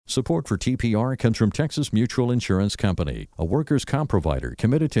Support for TPR comes from Texas Mutual Insurance Company, a workers' comp provider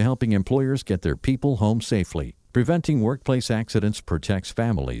committed to helping employers get their people home safely. Preventing workplace accidents protects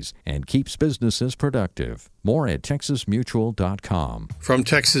families and keeps businesses productive. More at texasmutual.com. From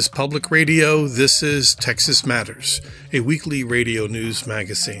Texas Public Radio, this is Texas Matters, a weekly radio news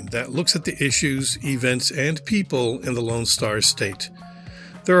magazine that looks at the issues, events, and people in the Lone Star State.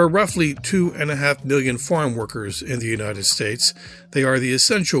 There are roughly 2.5 million farm workers in the United States. They are the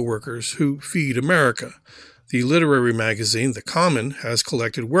essential workers who feed America. The literary magazine, The Common, has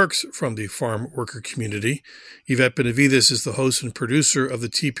collected works from the farm worker community. Yvette Benavides is the host and producer of the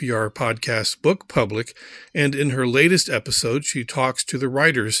TPR podcast Book Public, and in her latest episode, she talks to the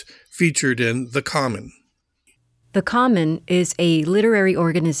writers featured in The Common. The Common is a literary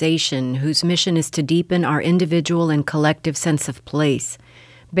organization whose mission is to deepen our individual and collective sense of place.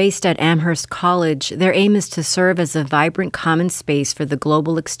 Based at Amherst College, their aim is to serve as a vibrant common space for the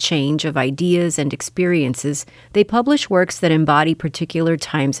global exchange of ideas and experiences. They publish works that embody particular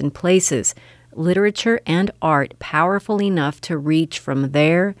times and places, literature and art powerful enough to reach from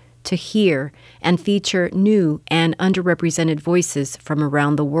there to here and feature new and underrepresented voices from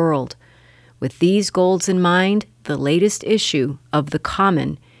around the world. With these goals in mind, the latest issue of The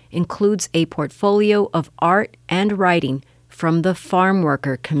Common includes a portfolio of art and writing from the farm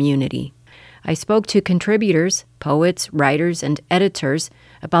worker community. I spoke to contributors, poets, writers, and editors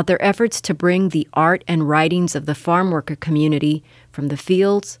about their efforts to bring the art and writings of the farm worker community from the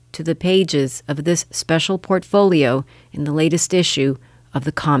fields to the pages of this special portfolio in the latest issue of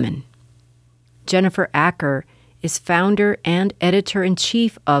The Common. Jennifer Acker is founder and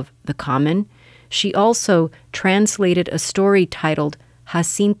editor-in-chief of The Common. She also translated a story titled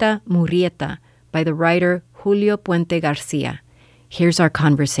Jacinta Murrieta by the writer Julio Puente Garcia. Here's our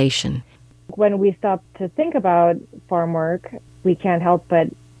conversation. When we stop to think about farm work, we can't help but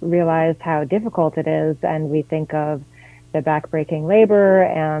realize how difficult it is, and we think of the backbreaking labor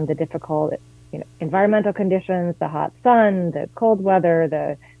and the difficult environmental conditions, the hot sun, the cold weather,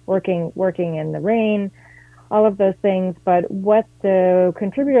 the working in the rain, all of those things. But what the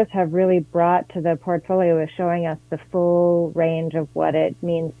contributors have really brought to the portfolio is showing us the full range of what it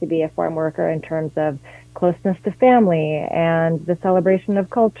means to be a farm worker in terms of closeness to family and the celebration of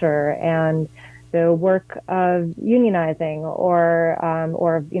culture and the work of unionizing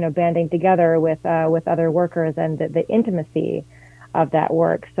or banding together with other workers and the intimacy of that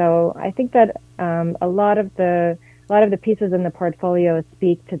work. So I think that a lot of the pieces in the portfolio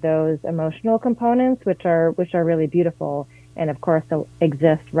speak to those emotional components, which are really beautiful, and of course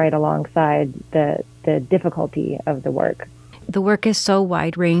exist right alongside the difficulty of the work. The work is so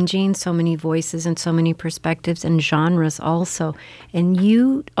wide-ranging, so many voices and so many perspectives and genres also. And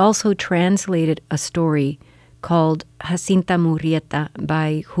you also translated a story called Jacinta Murrieta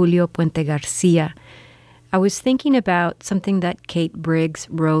by Julio Puente Garcia. I was thinking about something that Kate Briggs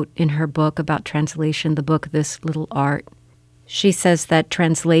wrote in her book about translation, the book This Little Art. She says that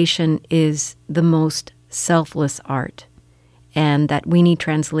translation is the most selfless art and that we need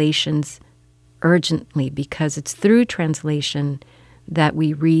translations urgently because it's through translation that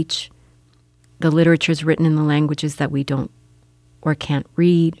we reach the literatures written in the languages that we don't or can't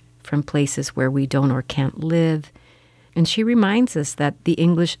read, from places where we don't or can't live. And she reminds us that the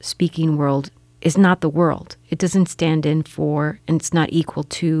English-speaking world is not the world. It doesn't stand in for, and it's not equal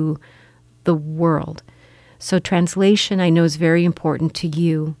to the world. So translation, I know, is very important to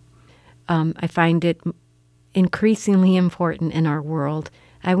you. I find it increasingly important in our world.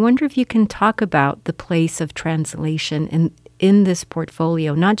 I wonder if you can talk about the place of translation in this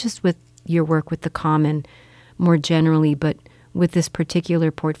portfolio, not just with your work with The Common more generally, but with this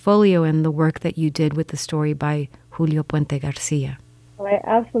particular portfolio and the work that you did with the story by Julio Puente Garcia. Well, I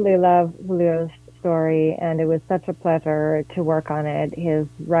absolutely love Julio's story, and it was such a pleasure to work on it. His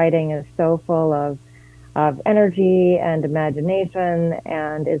writing is so full of energy and imagination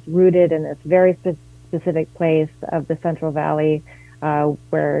and is rooted in this very specific place of the Central Valley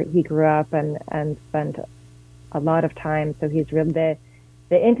where he grew up and spent a lot of time. So he's really, the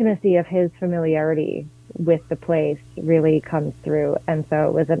intimacy of his familiarity with the place really comes through. And so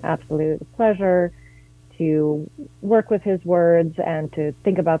it was an absolute pleasure to work with his words and to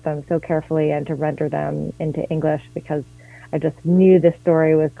think about them so carefully and to render them into English, because I just knew this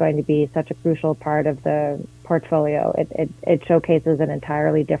story was going to be such a crucial part of the portfolio. It showcases an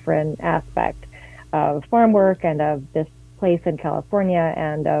entirely different aspect of farm work and of this place in California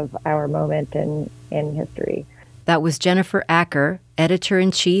and of our moment in history. That was Jennifer Acker,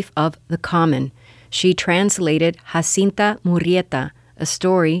 editor-in-chief of The Common. She translated Jacinta Murrieta, a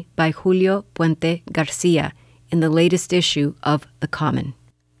story by Julio Puente Garcia, in the latest issue of The Common.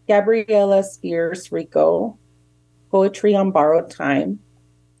 Gabriela Spears Rico, Poetry on Borrowed Time.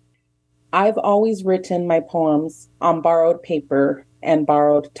 I've always written my poems on borrowed paper and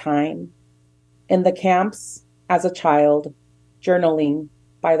borrowed time. In the camps, as a child, journaling,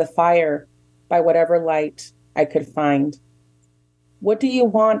 by the fire, by whatever light I could find. What do you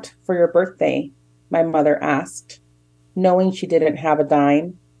want for your birthday? My mother asked, knowing she didn't have a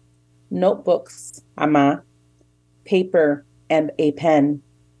dime. Notebooks, ama, paper, and a pen,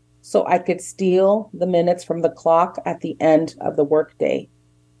 so I could steal the minutes from the clock at the end of the workday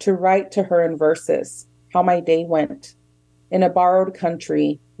to write to her in verses how my day went, in a borrowed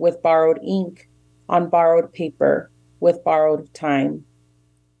country with borrowed ink, on borrowed paper with borrowed time.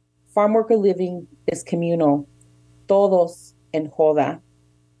 Farm worker living is communal, todos en joda.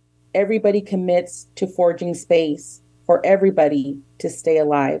 Everybody commits to forging space for everybody to stay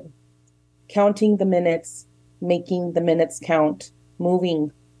alive, counting the minutes, making the minutes count,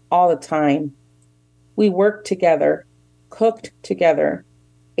 moving all the time. We worked together, cooked together,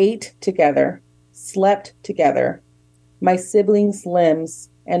 ate together, slept together. My siblings' limbs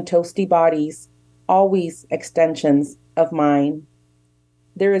and toasty bodies, always extensions of mine.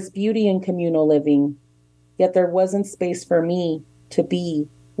 There is beauty in communal living, yet there wasn't space for me to be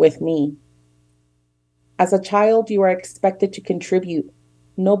with me. As a child, you are expected to contribute.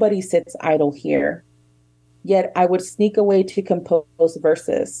 Nobody sits idle here. Yet I would sneak away to compose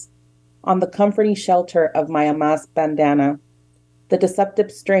verses on the comforting shelter of my ama's bandana, the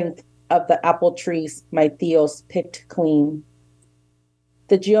deceptive strength of the apple trees my tios picked clean,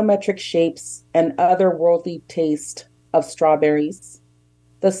 the geometric shapes and otherworldly taste of strawberries,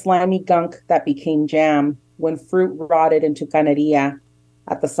 the slimy gunk that became jam when fruit rotted into caneria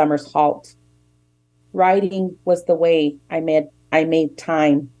at the summer's halt. Writing was the way I made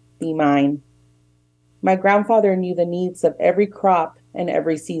time be mine. My grandfather knew the needs of every crop and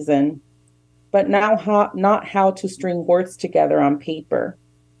every season, but now not how to string words together on paper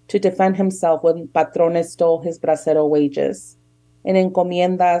to defend himself when patrones stole his bracero wages. In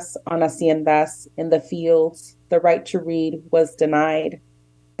encomiendas on haciendas, in the fields, the right to read was denied.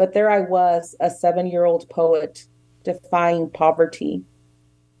 But there I was, a 7-year-old poet, defying poverty.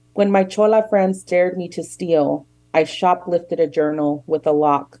 When my chola friends dared me to steal, I shoplifted a journal with a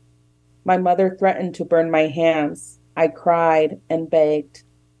lock. My mother threatened to burn my hands. I cried and begged.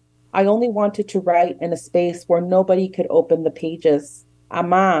 I only wanted to write in a space where nobody could open the pages.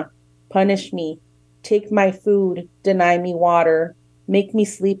 Ama, punish me, take my food, deny me water, make me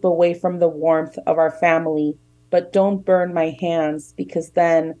sleep away from the warmth of our family, but don't burn my hands because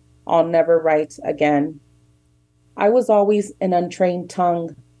then I'll never write again. I was always an untrained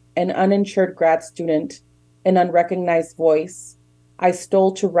tongue, an uninsured grad student, an unrecognized voice. I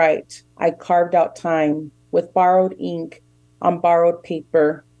stole to write. I carved out time with borrowed ink on borrowed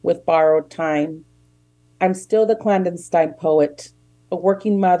paper with borrowed time. I'm still the clandestine poet, a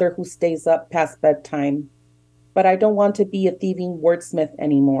working mother who stays up past bedtime. But I don't want to be a thieving wordsmith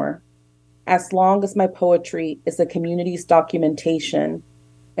anymore. As long as my poetry is a community's documentation,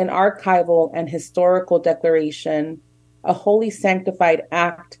 an archival and historical declaration, a wholly sanctified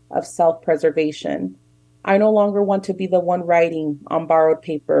act of self-preservation, I no longer want to be the one writing on borrowed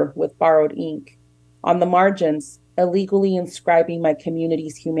paper with borrowed ink, on the margins, illegally inscribing my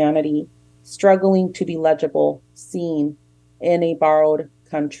community's humanity, struggling to be legible, seen in a borrowed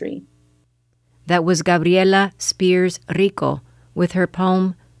country. That was Gabriela Spears Rico with her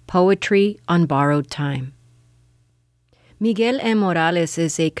poem, Poetry on Borrowed Time. Miguel M. Morales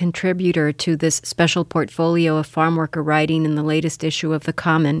is a contributor to this special portfolio of farm worker writing in the latest issue of The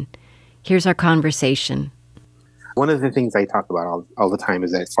Common. Here's our conversation. One of the things I talk about all the time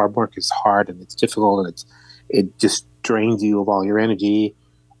is that farm work is hard and it's difficult and it just drains you of all your energy,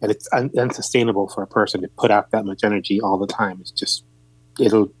 and it's unsustainable for a person to put out that much energy all the time. It's just,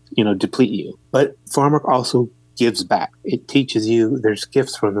 it'll, deplete you. But farm work also gives back. It teaches you, there's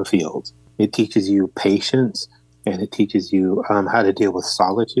gifts from the fields. It teaches you patience, and it teaches you how to deal with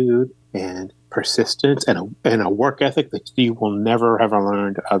solitude and persistence and a work ethic that you will never have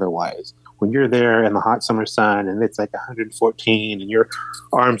learned otherwise. When you're there in the hot summer sun and it's like 114 and your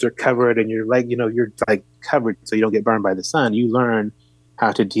arms are covered and your leg, you're like covered so you don't get burned by the sun, you learn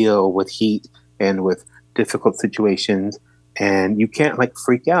how to deal with heat and with difficult situations. And you can't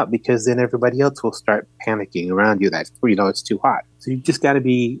freak out because then everybody else will start panicking around you that, it's too hot. So you just got to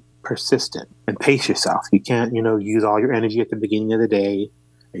be persistent and pace yourself. You can't, use all your energy at the beginning of the day.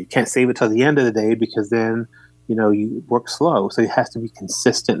 You can't save it till the end of the day because then, you work slow. So it has to be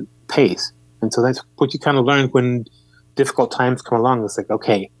consistent pace. And so that's what you kind of learn when difficult times come along. It's like,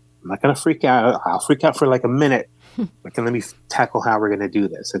 okay, I'm not going to freak out. I'll freak out for a minute, Okay, let me tackle how we're going to do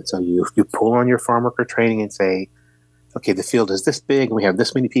this. And so you pull on your farm worker training and say, okay, the field is this big and we have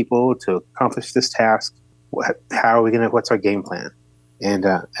this many people to accomplish this task. How are we going to, what's our game plan? And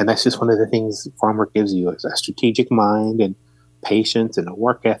that's just one of the things farm work gives you, is a strategic mind and patience and a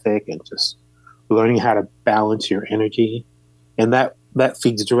work ethic and just learning how to balance your energy. And that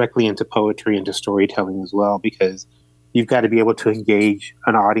feeds directly into poetry and to storytelling as well, because you've got to be able to engage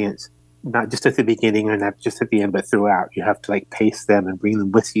an audience, not just at the beginning or not just at the end, but throughout. You have to like pace them and bring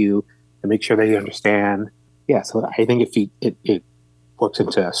them with you and make sure they understand. Yeah, so I think it works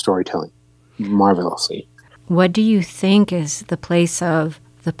into storytelling marvelously. What do you think is the place of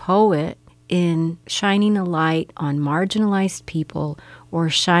the poet in shining a light on marginalized people or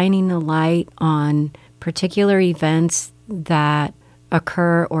shining a light on particular events that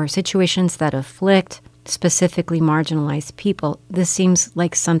occur or situations that afflict specifically marginalized people? This seems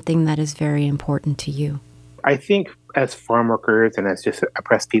like something that is very important to you. I think as farm workers and as just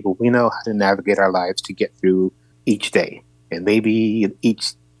oppressed people, we know how to navigate our lives to get through each day and maybe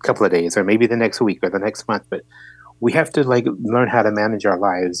each couple of days or maybe the next week or the next month. But we have to like learn how to manage our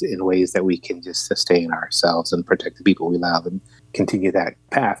lives in ways that we can just sustain ourselves and protect the people we love and continue that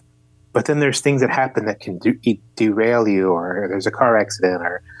path. But then there's things that happen that can derail you, or there's a car accident,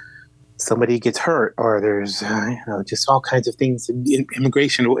 or somebody gets hurt, or there's just all kinds of things.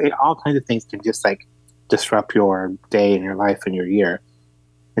 Immigration, all kinds of things can just like disrupt your day and your life and your year.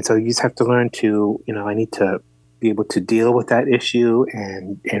 And so you just have to learn to, I need to be able to deal with that issue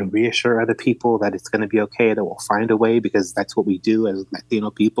and reassure other people that it's going to be okay, that we'll find a way, because that's what we do as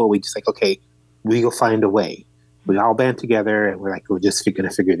Latino people. We just like, okay, we'll find a way. We all band together and we're like, we're just going to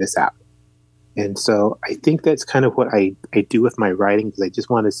figure this out. And so I think that's kind of what I do with my writing, because I just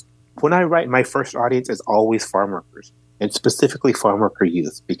want to, when I write, my first audience is always farm workers, and specifically farm worker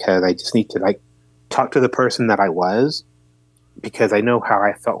youth, because I just need to like talk to the person that I was, because I know how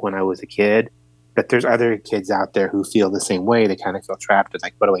I felt when I was a kid. But there's other kids out there who feel the same way. They kind of feel trapped. It's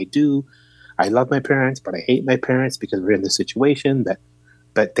like, what do I do? I love my parents, but I hate my parents because we're in this situation.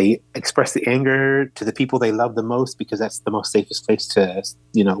 But they express the anger to the people they love the most, because that's the most safest place to,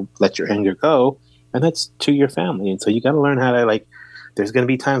 let your anger go. And that's to your family. And so you got to learn how to, like, there's going to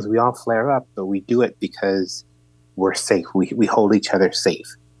be times we all flare up, but we do it because we're safe. We hold each other safe.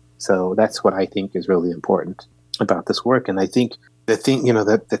 So that's what I think is really important about this work. And I think the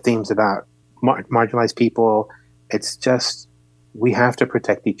themes about marginalized people, it's just, we have to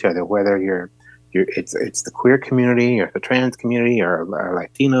protect each other, whether it's the queer community or the trans community or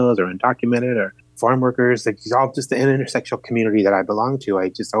Latinos or undocumented or farm workers. It's all just the intersectional community that I belong to. I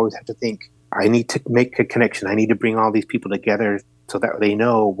just always have to think, I need to make a connection. I need to bring all these people together so that they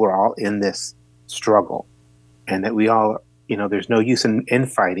know we're all in this struggle, and that we all, there's no use in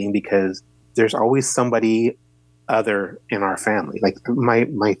fighting, because there's always somebody other in our family. Like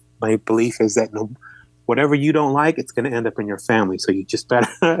my belief is that whatever you don't like, it's going to end up in your family. So you just better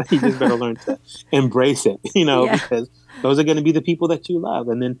learn to embrace it, because those are going to be the people that you love.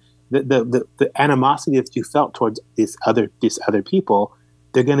 And then the animosity that you felt towards these other people,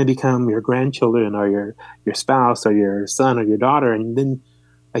 they're going to become your grandchildren or your spouse or your son or your daughter. And then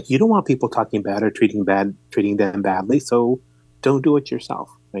like, you don't want people talking bad or treating them badly. So don't do it yourself,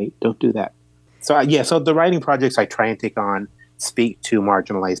 right? Don't do that. So so the writing projects I try and take on speak to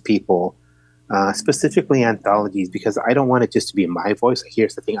marginalized people, specifically anthologies, because I don't want it just to be my voice.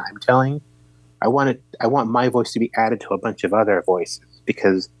 Here's the thing I'm telling. I want my voice to be added to a bunch of other voices,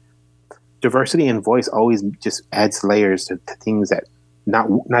 because diversity in voice always just adds layers to things that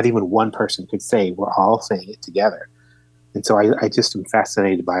not even one person could say. We're all saying it together. And so I just am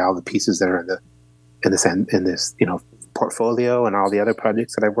fascinated by all the pieces that are in this portfolio and all the other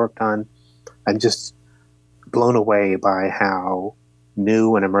projects that I've worked on. I'm just blown away by how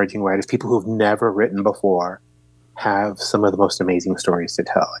new and emerging writers, people who've never written before, have some of the most amazing stories to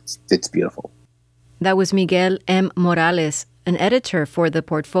tell. It's beautiful. That was Miguel M. Morales, an editor for the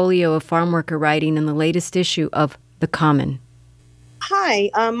portfolio of farm worker writing in the latest issue of The Common. Hi,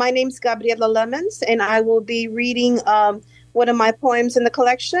 my name's Gabriela Lemons, and I will be reading one of my poems in the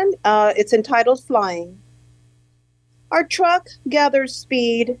collection. It's entitled Flying. Our truck gathers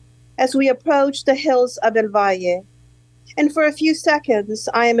speed as we approach the hills of El Valle, and for a few seconds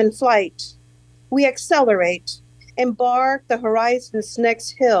I am in flight. We accelerate, embark the horizon's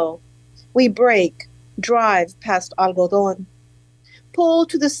next hill. We brake, drive past Algodón, pull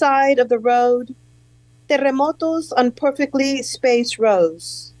to the side of the road. Terremotos on perfectly spaced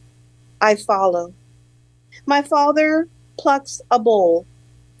rows. I follow. My father plucks a bowl,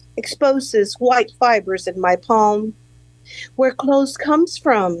 exposes white fibers in my palm. Where clothes comes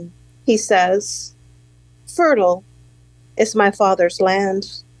from, he says. Fertile is my father's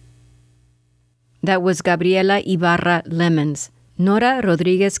land. That was Gabriela Ibarra Lemons. Nora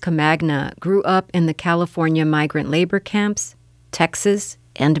Rodriguez Camagna grew up in the California migrant labor camps, Texas,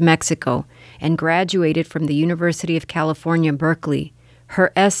 and Mexico, and graduated from the University of California, Berkeley.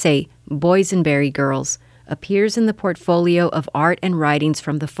 Her essay, Boysenberry Girls, appears in the portfolio of art and writings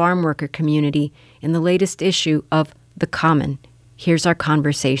from the farm worker community in the latest issue of The Common. Here's our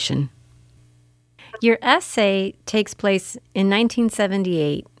conversation. Your essay takes place in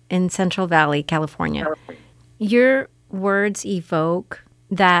 1978 in Central Valley, California. Your words evoke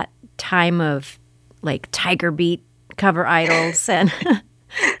that time of like Tiger Beat cover idols and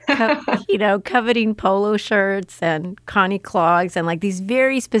coveting polo shirts and Connie clogs and like these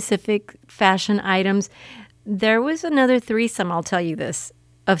very specific fashion items. There was another threesome, I'll tell you this,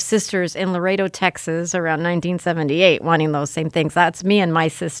 of sisters in Laredo, Texas around 1978 wanting those same things. That's me and my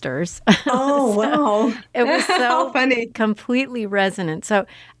sisters. Oh, wow. It was so funny. Completely resonant. So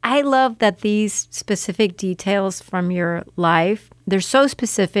I love that these specific details from your life, they're so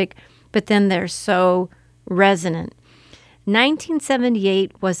specific, but then they're so resonant.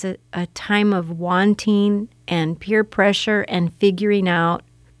 1978 was a time of wanting and peer pressure and figuring out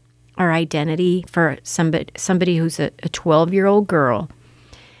our identity for somebody who's a 12-year-old girl.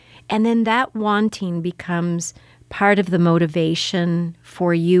 And then that wanting becomes part of the motivation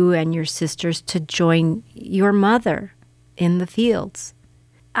for you and your sisters to join your mother in the fields.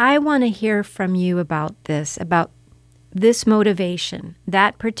 I want to hear from you about this motivation,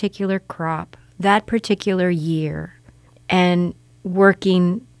 that particular crop, that particular year, and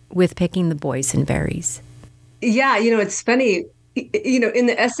working with picking the boysenberries. Yeah, it's funny. In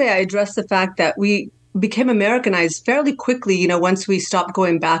the essay, I addressed the fact that we became Americanized fairly quickly, once we stopped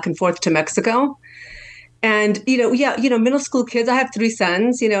going back and forth to Mexico. And, middle school kids, I have 3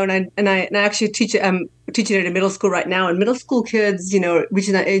 sons, and I actually teach, I'm teaching at a middle school right now. And middle school kids,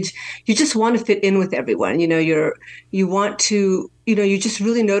 reaching that age, you just want to fit in with everyone. You want to, you just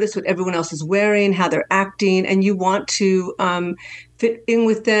really notice what everyone else is wearing, how they're acting, and you want to fit in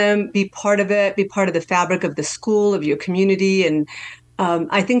with them, be part of it, be part of the fabric of the school, of your community. And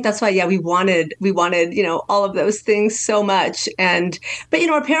I think that's why, we wanted, all of those things so much. But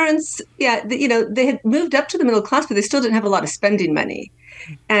our parents, they had moved up to the middle class, but they still didn't have a lot of spending money.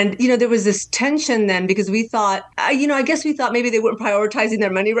 And, there was this tension then because we thought, I guess we thought maybe they weren't prioritizing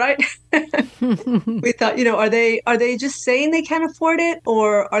their money right. We thought, are they just saying they can't afford it,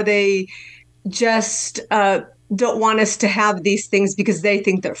 or are they just don't want us to have these things because they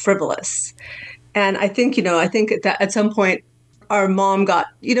think they're frivolous? And I think, that at some point, our mom got,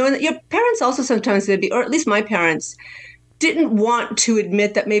 and your parents also sometimes or at least my parents, didn't want to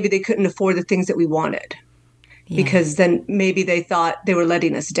admit that maybe they couldn't afford the things that we wanted, because then maybe they thought they were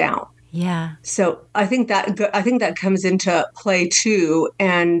letting us down. Yeah. So I think that comes into play too.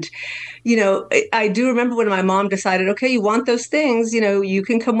 And, I do remember when my mom decided, okay, you want those things, you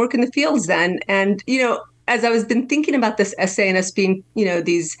can come work in the fields then. And, as I was been thinking about this essay and us being,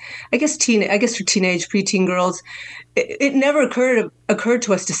 these, I guess for teenage, preteen girls, it never occurred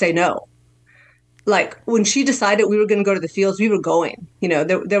to us to say no. Like when she decided we were going to go to the fields, we were going.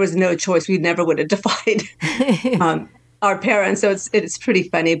 There was no choice. We never would have defied our parents. So it's pretty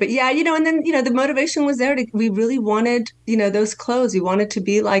funny. But yeah, and then the motivation was there. We really wanted those clothes. We wanted to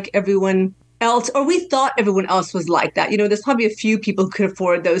be like everyone else, or we thought everyone else was like that. There's probably a few people who could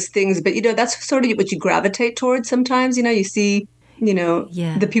afford those things, but that's sort of what you gravitate towards sometimes. You see,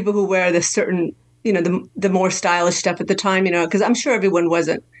 the people who wear the certain, the more stylish stuff at the time, because I'm sure everyone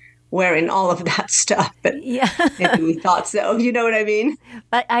wasn't wearing all of that stuff, but maybe we thought so. You know what I mean?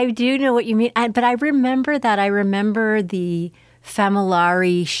 But I do know what you mean. But I remember that. I remember the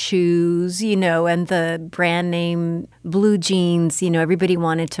Familari shoes, and the brand name blue jeans. Everybody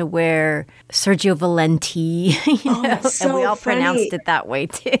wanted to wear Sergio Valenti, so and we all funny. Pronounced it that way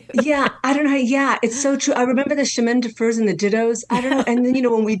too. Yeah, I don't know. Yeah, it's so true. I remember the Chemin de Fers and the Dittos. I don't know. And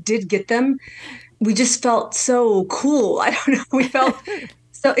then, when we did get them, we just felt so cool. I don't know. We felt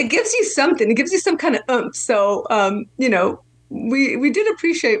so it gives you something. It gives you some kind of oomph. So, we did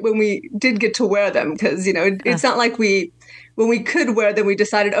appreciate when we did get to wear them because, it's not like when we could wear them, we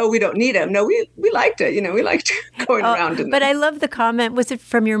decided, we don't need them. No, we liked it. We liked going around in them. But I love the comment. Was it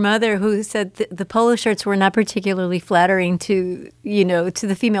from your mother who said the polo shirts were not particularly flattering to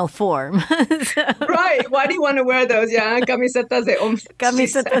the female form? So. Right. Why do you want to wear those? Yeah. Camisetas de hombres.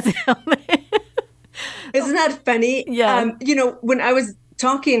 Camisetas de hombres. Isn't that funny? Yeah. When I was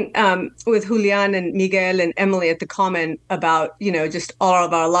talking with Julian and Miguel and Emily at the Common about, just all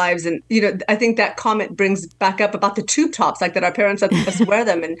of our lives. And, I think that comment brings back up about the tube tops, like that our parents let us wear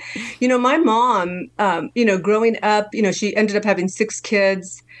them. And, my mom, growing up, she ended up having 6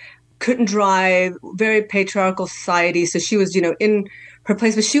 kids, couldn't drive, very patriarchal society. So she was, in her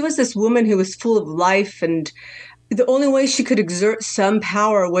place, but she was this woman who was full of life. And the only way she could exert some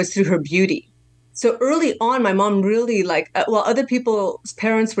power was through her beauty. So early on, my mom really while other people's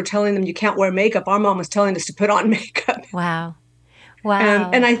parents were telling them you can't wear makeup, our mom was telling us to put on makeup. Wow.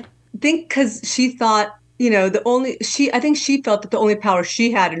 And I think because she thought, I think she felt that the only power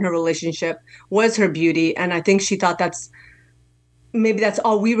she had in her relationship was her beauty. And I think she thought that's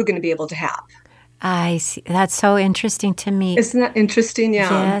all we were going to be able to have. I see. That's so interesting to me. Isn't that interesting? Yeah.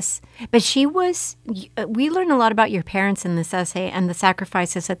 Yes. But we learn a lot about your parents in this essay and the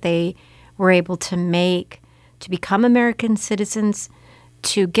sacrifices that they were able to make to become American citizens,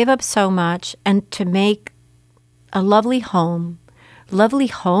 to give up so much, and to make a lovely home. Lovely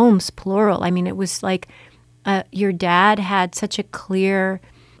homes, plural. I mean, it was like your dad had such a clear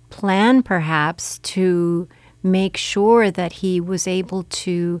plan, perhaps, to make sure that he was able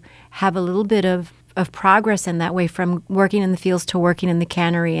to have a little bit of progress in that way, from working in the fields to working in the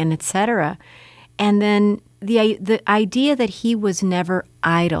cannery and et cetera. And then the idea that he was never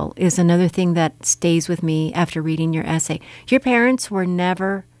idle is another thing that stays with me after reading your essay. Your parents were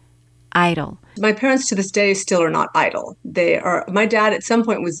never idle. My parents to this day still are not idle. My dad at some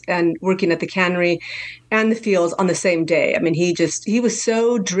point was working at the cannery and the fields on the same day. I mean, he was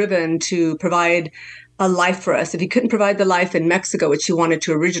so driven to provide a life for us. If he couldn't provide the life in Mexico, which he wanted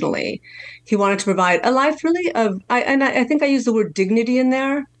to originally, he wanted to provide a life really I think I used the word dignity in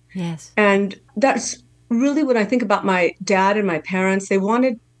there. Yes. And that's really when I think about my dad and my parents. They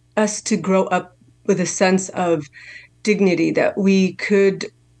wanted us to grow up with a sense of dignity, that we could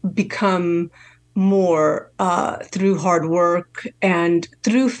become more through hard work and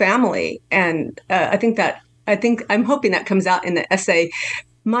through family. And I'm hoping that comes out in the essay.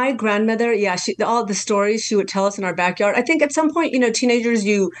 My grandmother, all the stories she would tell us in our backyard. I think at some point, teenagers,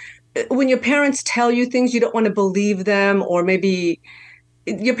 when your parents tell you things, you don't want to believe them, or maybe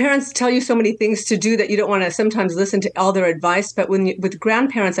your parents tell you so many things to do that you don't want to sometimes listen to all their advice. But with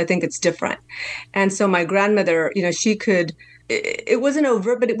grandparents, I think it's different. And so my grandmother, it wasn't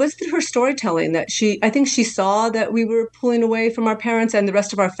overt, but it was through her storytelling that I think she saw that we were pulling away from our parents and the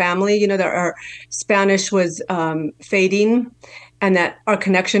rest of our family, that our Spanish was fading, and that our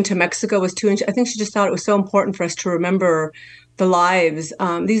connection to Mexico was too. I think she just thought it was so important for us to remember the lives,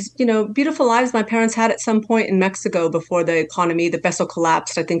 these, beautiful lives my parents had at some point in Mexico before the peso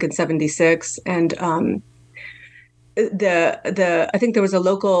collapsed, I think in 1976. And I think there was a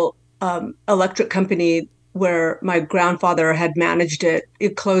local electric company where my grandfather had managed it.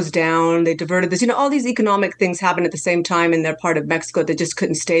 It closed down. They diverted this. All these economic things happened at the same time in their part of Mexico. They just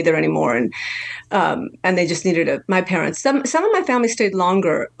couldn't stay there anymore, and they just needed my parents. Some of my family stayed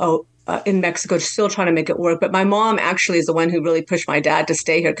longer in Mexico, still trying to make it work. But my mom actually is the one who really pushed my dad to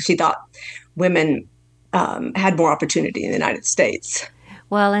stay here because she thought women had more opportunity in the United States.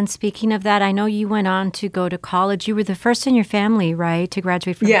 Well, and speaking of that, I know you went on to go to college. You were the first in your family, right, to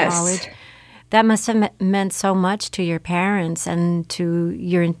graduate from college? That must have meant so much to your parents and to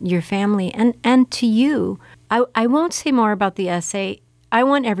your family and to you. I won't say more about the essay. I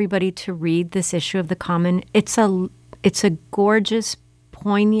want everybody to read this issue of The Common. It's a gorgeous,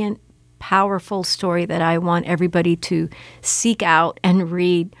 poignant, powerful story that I want everybody to seek out and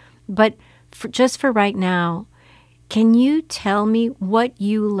read. But just for right now, can you tell me what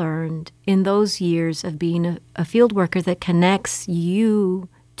you learned in those years of being a field worker that connects you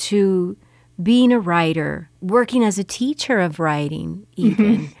to being a writer, working as a teacher of writing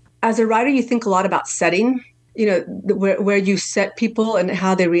even? Mm-hmm. As a writer, you think a lot about setting, where you set people and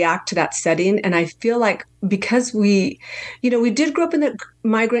how they react to that setting. And I feel like because we did grow up in the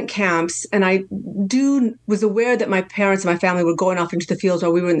migrant camps, and I was aware that my parents and my family were going off into the fields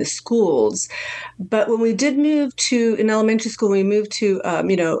while we were in the schools. But when we did move in elementary school, we moved to,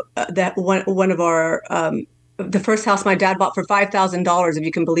 that one of our, the first house my dad bought for $5,000, if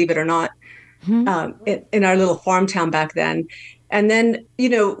you can believe it or not. Mm-hmm. In our little farm town back then. And then,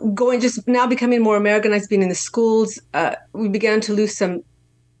 becoming more Americanized, being in the schools, we began to lose some.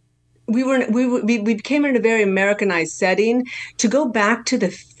 We became in a very Americanized setting to go back to the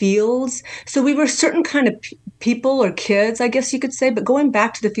fields. So we were a certain kind of people or kids, I guess you could say, but going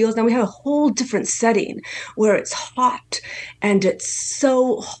back to the fields, now we have a whole different setting where it's hot and it's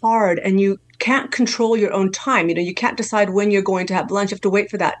so hard and you can't control your own time. You can't decide when you're going to have lunch. You have to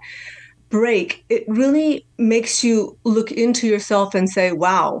wait for that break, it really makes you look into yourself and say,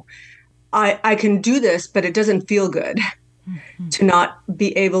 wow, I can do this, but it doesn't feel good to not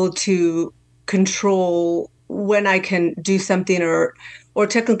be able to control when I can do something or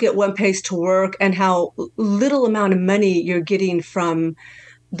technically at one place to work, and how little amount of money you're getting from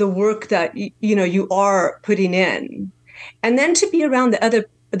the work that you are putting in. And then to be around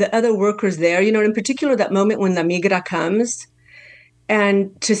the other workers there, in particular that moment when La Migra comes,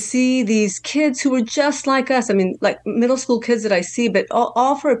 and to see these kids who were just like us, I mean, like middle school kids that I see, but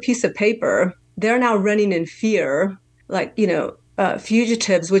all for a piece of paper, they're now running in fear, like,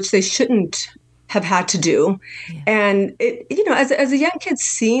 fugitives, which they shouldn't have had to do. Yeah. And it, as a young kid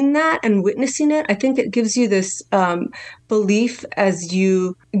seeing that and witnessing it, I think it gives you this belief as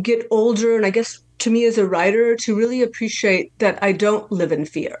you get older. And I guess to me as a writer, to really appreciate that I don't live in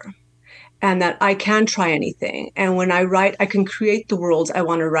fear and that I can try anything. And when I write, I can create the worlds I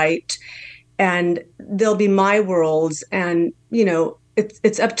want to write, and they'll be my worlds. And,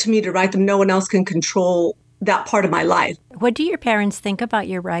 it's up to me to write them. No one else can control that part of my life. What do your parents think about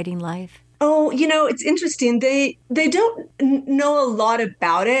your writing life? Oh, it's interesting. They don't know a lot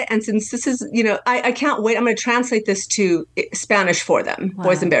about it. And since this is, I can't wait. I'm going to translate this to Spanish for them, wow.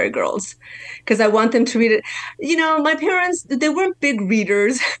 Boysenberry Girls, because I want them to read it. My parents, they weren't big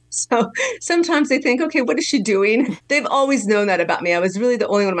readers. So sometimes they think, okay, what is she doing? They've always known that about me. I was really the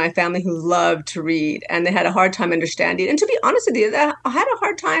only one in my family who loved to read, and they had a hard time understanding. And to be honest with you, I had a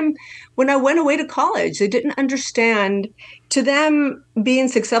hard time when I went away to college. They didn't understand. To them, being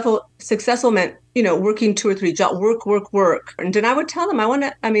successful meant, working 2 or 3 jobs, work. And then I would tell them,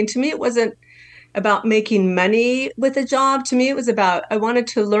 to me, it wasn't about making money with a job. To me, it was about, I wanted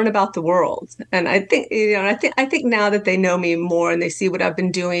to learn about the world. And I think, I think now that they know me more and they see what I've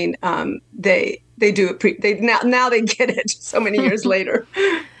been doing, they do it. Now they get it so many years later.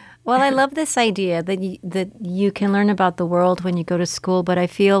 Well, I love this idea that you can learn about the world when you go to school. But I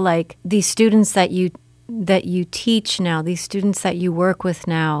feel like these students that you teach now, these students that you work with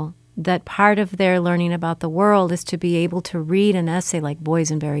now, that part of their learning about the world is to be able to read an essay like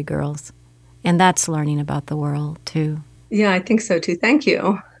Boysenberry Girls. And that's learning about the world, too. Yeah, I think so, too. Thank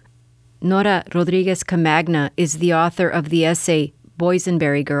you. Nora Rodriguez Camagna is the author of the essay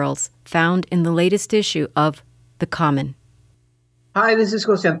Boysenberry Girls, found in the latest issue of The Common. Hi, this is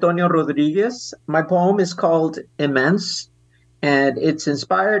Jose Antonio Rodriguez. My poem is called Immense, and it's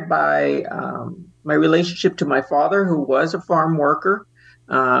inspired by my relationship to my father, who was a farm worker.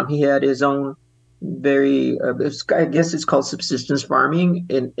 He had his own I guess it's called subsistence farming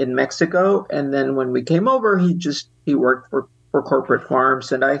in Mexico. And then when we came over, he worked for corporate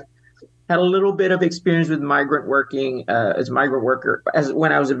farms. And I had a little bit of experience with migrant working as a migrant worker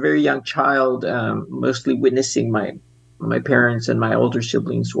when I was a very young child, mostly witnessing my parents and my older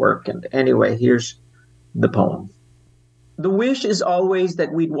siblings work. And anyway, here's the poem. The wish is always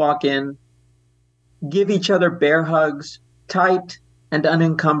that we'd walk in, give each other bear hugs, tight and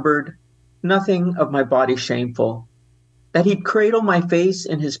unencumbered, nothing of my body shameful, that he'd cradle my face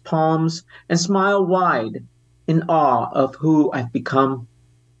in his palms and smile wide in awe of who I've become,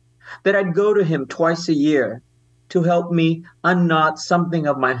 that I'd go to him twice a year to help me unknot something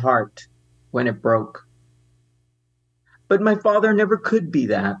of my heart when it broke. But my father never could be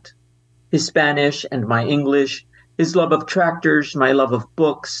that. His Spanish and my English, his love of tractors, my love of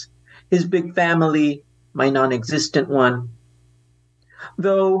books, his big family, my non-existent one.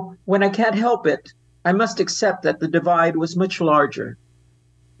 Though, when I can't help it, I must accept that the divide was much larger,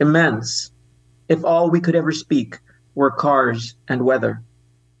 immense, if all we could ever speak were cars and weather.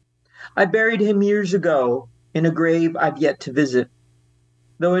 I buried him years ago in a grave I've yet to visit,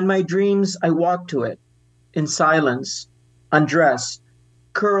 though in my dreams I walk to it, in silence, undress,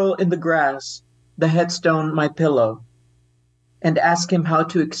 curl in the grass, the headstone my pillow, and ask him how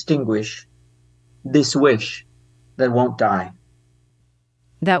to extinguish this wish that won't die.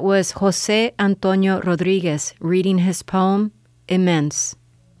 That was Jose Antonio Rodriguez reading his poem, Immense.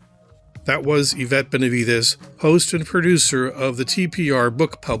 That was Yvette Benavides, host and producer of the TPR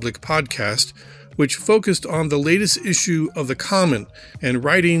Book Public podcast, which focused on the latest issue of The Common and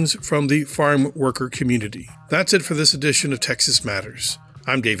writings from the farm worker community. That's it for this edition of Texas Matters.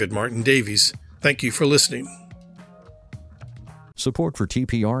 I'm David Martin Davies. Thank you for listening. Support for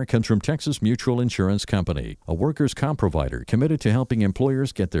TPR comes from Texas Mutual Insurance Company, a workers' comp provider committed to helping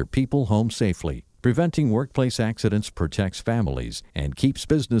employers get their people home safely. Preventing workplace accidents protects families and keeps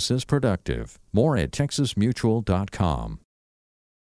businesses productive. More at texasmutual.com.